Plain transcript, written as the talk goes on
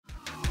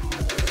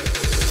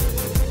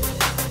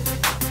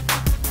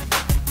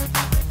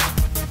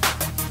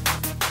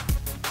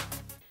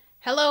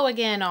Hello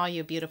again, all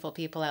you beautiful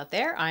people out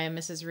there. I am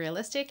Mrs.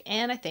 Realistic,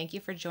 and I thank you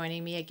for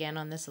joining me again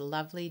on this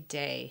lovely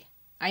day.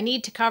 I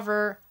need to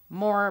cover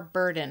more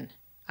Burden.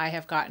 I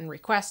have gotten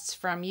requests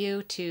from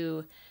you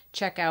to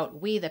check out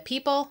We the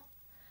People.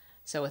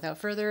 So without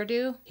further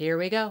ado, here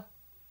we go.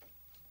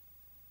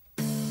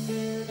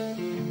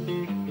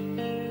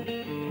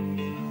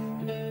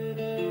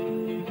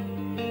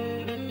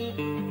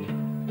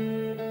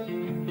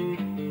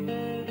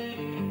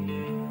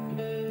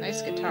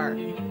 Nice guitar.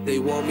 They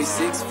want me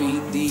 6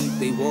 feet deep,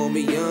 they want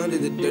me under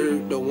the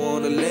dirt, don't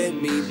wanna let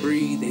me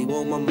breathe. They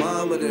want my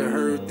mama to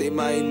hurt, they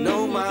might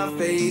know my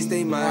face,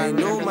 they might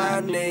know my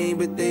name,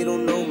 but they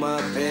don't know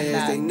my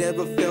past, they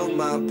never felt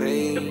my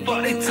pain.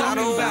 I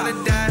don't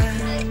wanna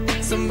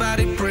die,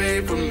 somebody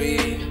pray for me.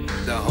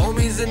 The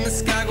homies in the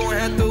sky gon'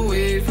 have to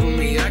wait for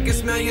me. I can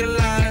smell your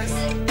lies,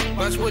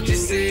 watch what you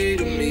say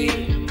to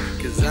me.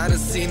 Cause I done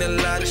seen a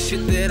lot of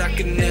shit that I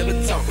can never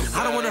talk about.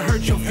 I don't wanna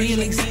hurt your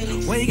feelings,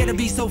 why you gotta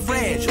be so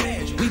fragile?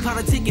 We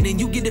politicking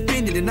and you get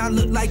defended and I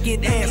look like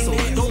an asshole.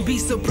 Don't be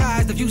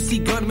surprised if you see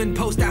gunmen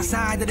post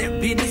outside of that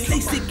business.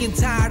 They sick and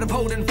tired of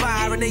holding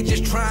fire and they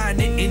just trying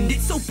to end it.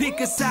 So pick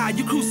a side,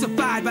 you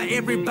crucified by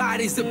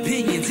everybody's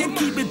opinions. And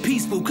keep it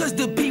peaceful, cause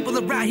the people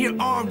around here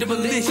armed and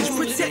malicious,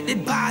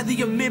 protected by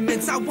the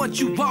amendments. I want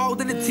you all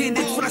in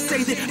attendance when I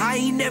say that I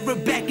ain't never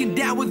backing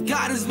down with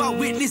God as my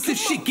witness. If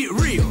shit get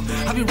real,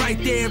 I'll be right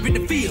there in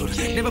the field.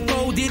 Never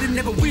folded and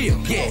never will.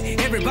 Yeah,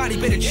 everybody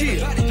better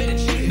chill.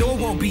 No, it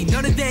won't be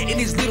none of that in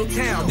this little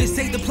town. This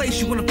ain't the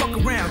place you wanna fuck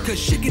around, cause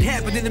shit can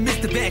happen in the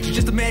midst of action.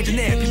 Just imagine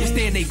that, people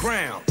stand their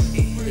ground.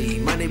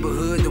 My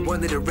neighborhood, the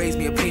one that raised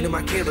me and painted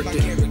my character.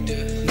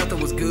 Nothing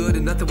was good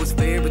and nothing was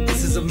fair, but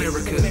this is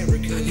America.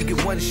 You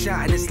get one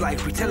shot in this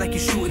life, pretend like you're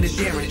shooting a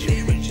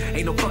Derringer.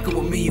 Ain't no fucking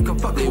with me, you can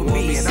fucking with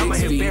me, and I'ma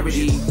have buried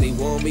you. They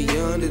want me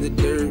under the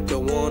dirt,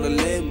 don't wanna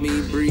let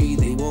me breathe.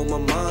 They want my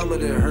mama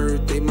to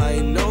hurt, they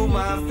might know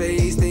my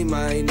face, they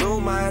might know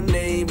my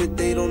name, but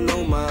they don't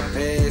know my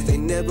past, they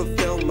never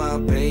felt my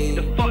pain.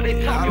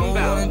 I don't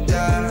wanna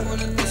die,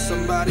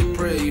 somebody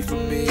pray for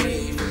me.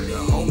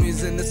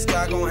 In the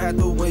sky gon' have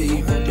to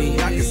wait for me.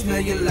 I can smell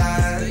your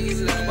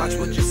lies, watch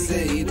what you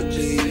say to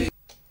me.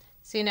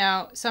 See,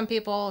 now some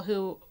people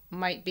who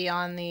might be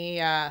on the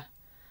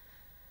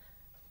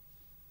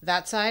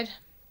that side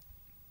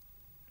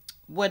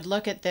would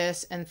look at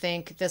this and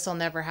think this will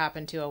never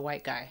happen to a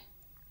white guy,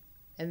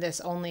 and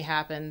this only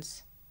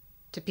happens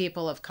to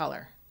people of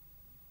color.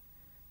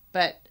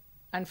 But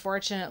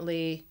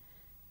unfortunately,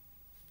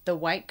 the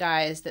white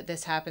guys that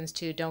this happens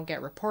to don't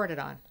get reported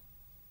on.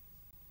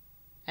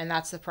 And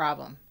that's the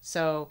problem.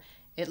 So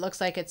it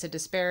looks like it's a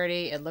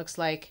disparity. It looks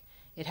like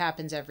it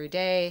happens every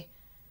day.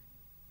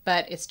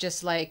 But it's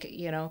just like,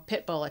 you know,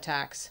 pit bull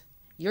attacks.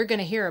 You're going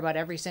to hear about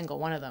every single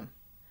one of them.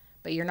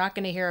 But you're not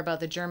going to hear about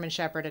the German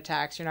Shepherd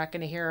attacks. You're not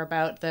going to hear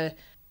about the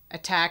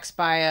attacks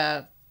by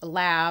a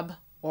lab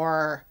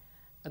or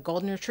a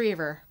golden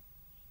retriever,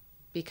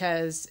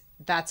 because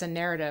that's a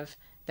narrative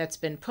that's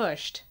been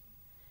pushed.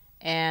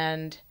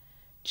 And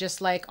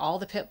just like all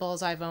the pit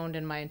bulls I've owned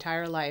in my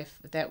entire life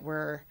that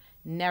were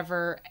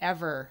never,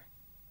 ever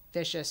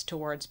vicious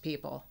towards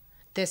people,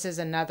 this is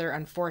another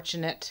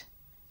unfortunate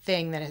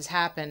thing that has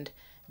happened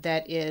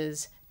that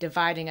is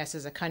dividing us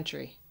as a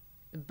country.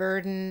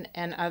 Burden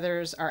and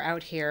others are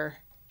out here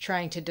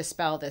trying to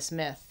dispel this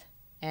myth.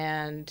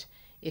 And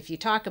if you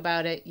talk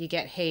about it, you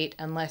get hate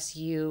unless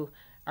you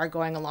are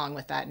going along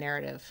with that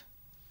narrative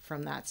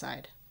from that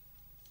side.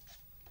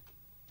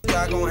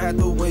 Y'all gon' have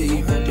to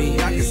wait for me.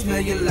 I can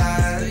smell your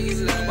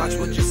lies, watch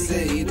what you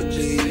say to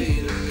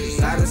me.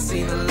 I done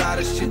seen a lot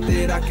of shit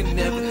that I can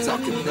never talk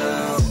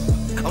about.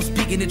 I'm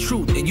speaking the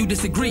truth and you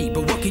disagree,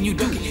 but what can you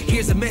do?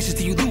 Here's a message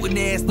to you looting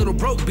ass little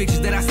broke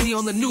bitches that I see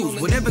on the news.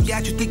 Whatever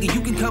got you thinking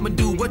you can come and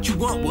do what you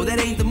want, well that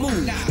ain't the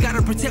move.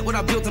 Gotta protect what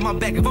I built on my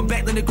back. If I'm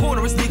back in the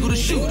corner, it's legal to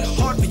shoot.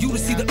 Hard for you to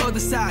see the other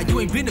side, you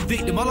ain't been a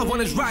victim. All I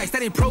want is rights,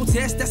 that ain't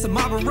protest, that's a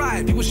mob of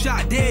riot. People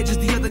shot dead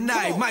just the other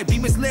night. Might be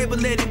misled, but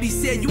let it be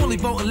said, you only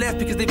voting left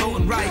because they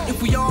voting right.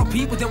 If we all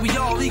people, then we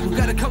all equal.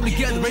 Gotta come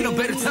together, ain't no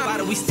better time. Why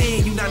do we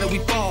stand united, we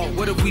fall?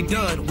 What have we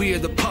done? We are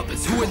the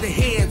puppets. Who are the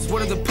hands?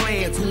 What are the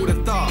plans? Who would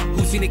have thought?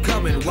 Who seen it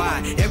coming? Why?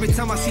 Every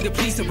time I see the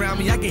police around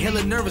me, I get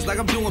hella nervous, like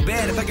I'm doing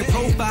bad. If I get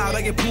profiled,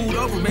 I get pulled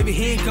over, maybe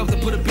handcuffed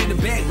and put up in the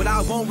back, but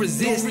I won't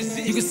resist.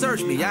 You can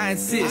search me, I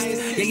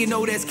insist. Yeah, you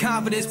know that's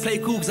confidence. Play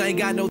cool, cause I ain't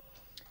got no.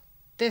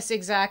 This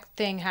exact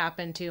thing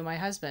happened to my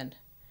husband.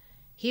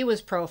 He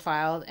was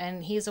profiled,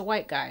 and he's a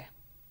white guy.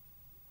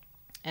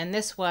 And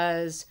this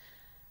was,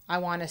 I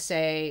want to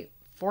say,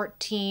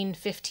 14,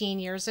 15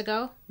 years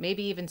ago,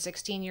 maybe even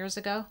 16 years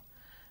ago.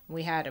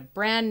 We had a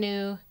brand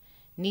new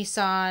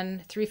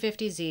Nissan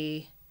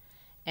 350Z,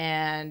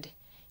 and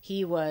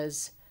he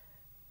was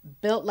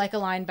built like a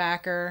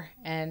linebacker,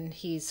 and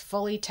he's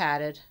fully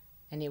tatted,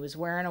 and he was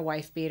wearing a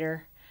wife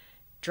beater,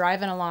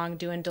 driving along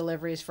doing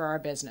deliveries for our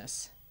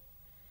business.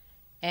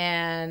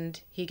 And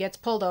he gets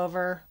pulled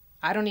over.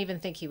 I don't even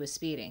think he was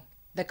speeding.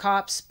 The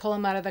cops pull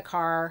him out of the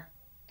car,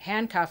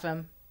 handcuff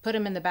him, put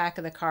him in the back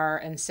of the car,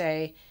 and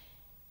say,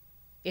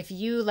 if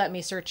you let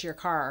me search your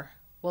car,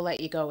 we'll let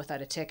you go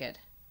without a ticket.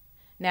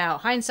 Now,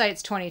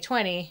 hindsight's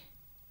 2020.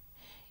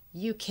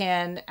 You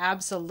can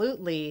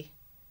absolutely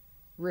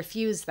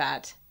refuse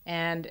that,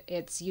 and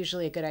it's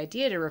usually a good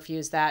idea to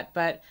refuse that,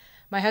 but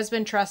my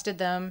husband trusted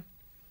them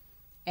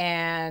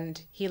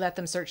and he let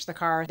them search the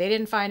car. They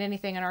didn't find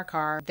anything in our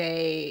car.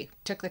 They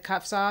took the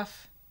cuffs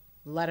off,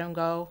 let him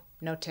go,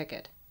 no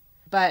ticket.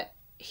 But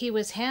he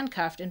was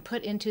handcuffed and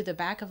put into the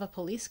back of a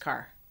police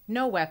car.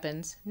 No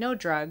weapons, no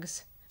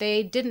drugs.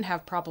 They didn't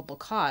have probable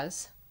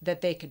cause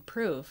that they could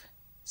prove.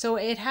 So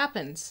it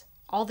happens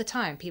all the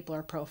time. People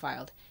are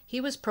profiled.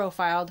 He was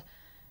profiled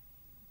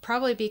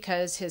probably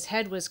because his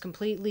head was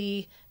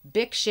completely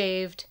Bic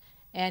shaved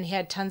and he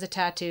had tons of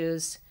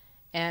tattoos.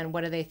 And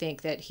what do they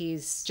think? That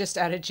he's just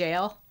out of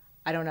jail?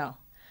 I don't know.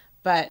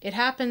 But it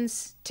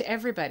happens to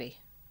everybody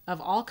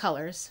of all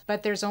colors.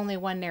 But there's only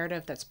one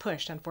narrative that's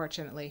pushed,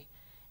 unfortunately.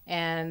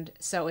 And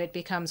so it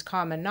becomes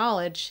common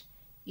knowledge,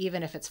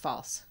 even if it's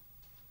false.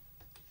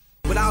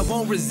 But I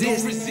won't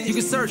resist. You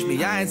can search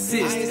me, I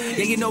insist.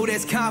 Yeah, you know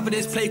that's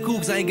confidence. Play cool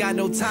cause I ain't got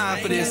no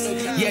time for this.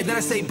 Yeah, then I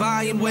say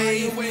bye and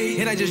wave,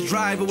 and I just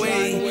drive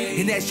away.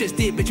 And that's just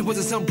it, bitch. It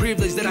wasn't some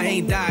privilege that I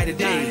ain't died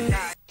today.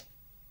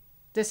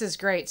 This is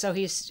great. So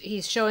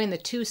he's showing the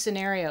two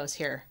scenarios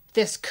here.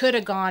 This could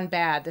have gone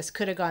bad. This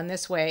could have gone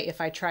this way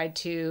if I tried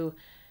to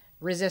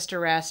resist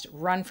arrest,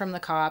 run from the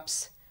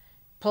cops,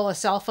 pull a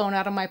cell phone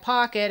out of my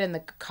pocket, and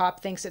the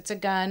cop thinks it's a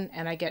gun,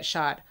 and I get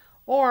shot.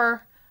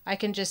 Or I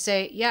can just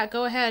say, yeah,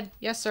 go ahead.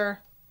 Yes, sir.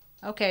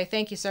 Okay,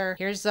 thank you, sir.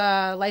 Here's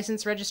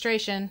license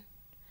registration,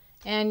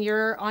 and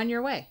you're on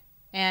your way.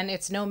 And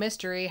it's no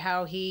mystery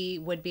how he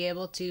would be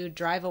able to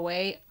drive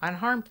away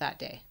unharmed that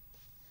day.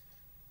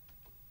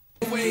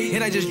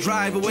 And I just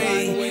drive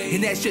away,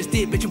 and that's just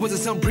it, bitch. It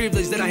wasn't some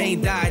privilege that I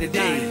ain't died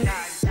today.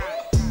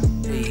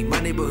 Hey, my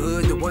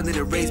neighborhood, the one that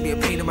erased me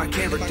and painted my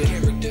character.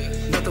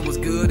 Nothing was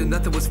good and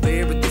nothing was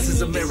fair, but this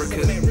is America.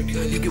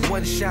 You get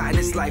one shot in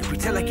this life,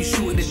 pretend like you're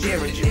shooting a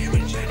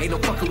Derringer. Ain't no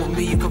fucking with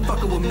me, you can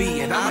fucking with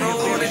me, and I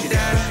don't wanna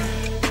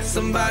die.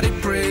 Somebody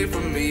pray for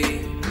me.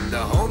 The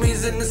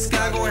homies in the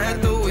sky gon'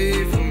 have to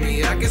wait for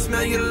me. I can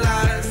smell your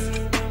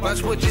lies.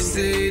 Watch what you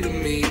say to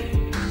me.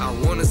 I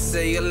wanna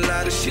say a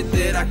lot of shit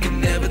that I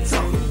can never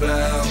talk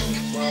about.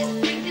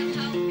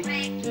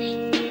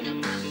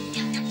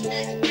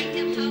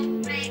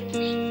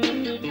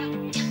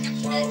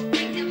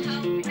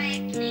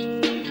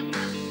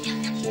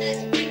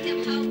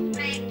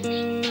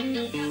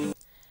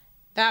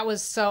 That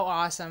was so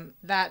awesome.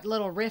 That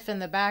little riff in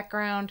the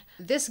background.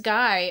 This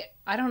guy,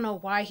 I don't know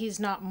why he's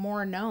not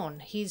more known.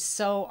 He's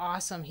so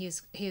awesome.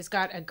 He's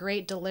got a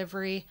great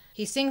delivery.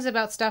 He sings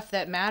about stuff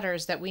that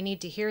matters that we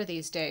need to hear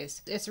these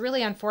days. It's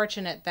really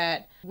unfortunate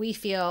that we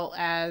feel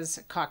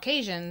as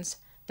Caucasians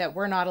that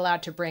we're not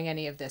allowed to bring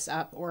any of this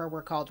up, or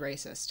we're called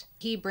racist.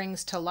 He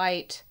brings to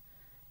light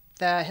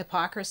the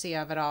hypocrisy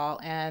of it all,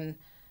 and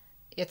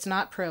it's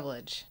not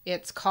privilege.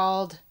 It's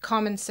called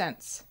common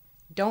sense.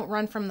 Don't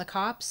run from the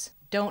cops.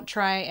 Don't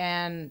try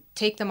and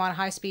take them on a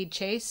high-speed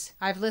chase.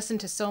 I've listened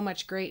to so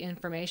much great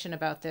information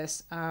about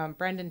this.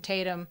 Brendan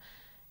Tatum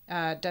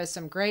does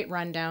some great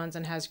rundowns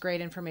and has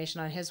great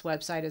information on his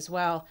website as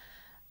well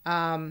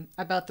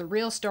about the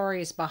real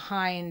stories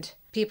behind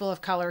people of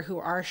color who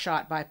are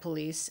shot by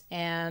police.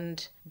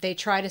 And they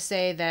try to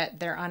say that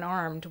they're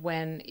unarmed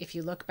when, if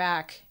you look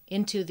back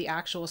into the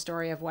actual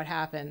story of what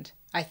happened,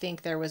 I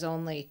think there was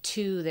only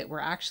 2 that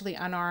were actually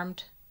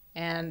unarmed.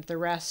 And the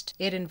rest,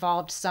 it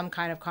involved some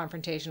kind of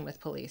confrontation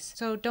with police.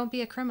 So don't be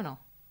a criminal.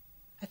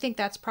 I think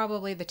that's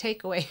probably the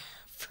takeaway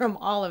from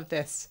all of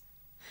this.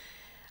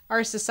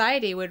 Our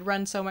society would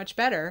run so much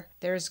better.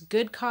 There's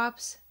good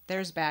cops,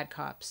 there's bad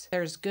cops.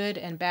 There's good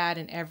and bad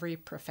in every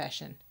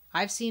profession.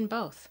 I've seen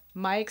both.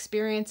 My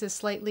experience is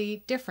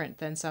slightly different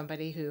than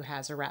somebody who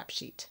has a rap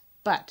sheet.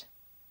 But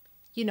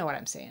you know what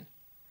I'm saying.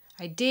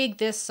 I dig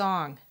this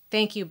song.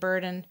 Thank you,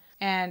 Burden.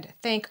 And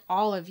thank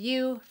all of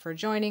you for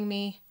joining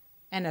me.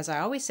 And as I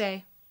always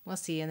say, we'll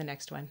see you in the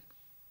next one.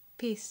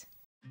 Peace.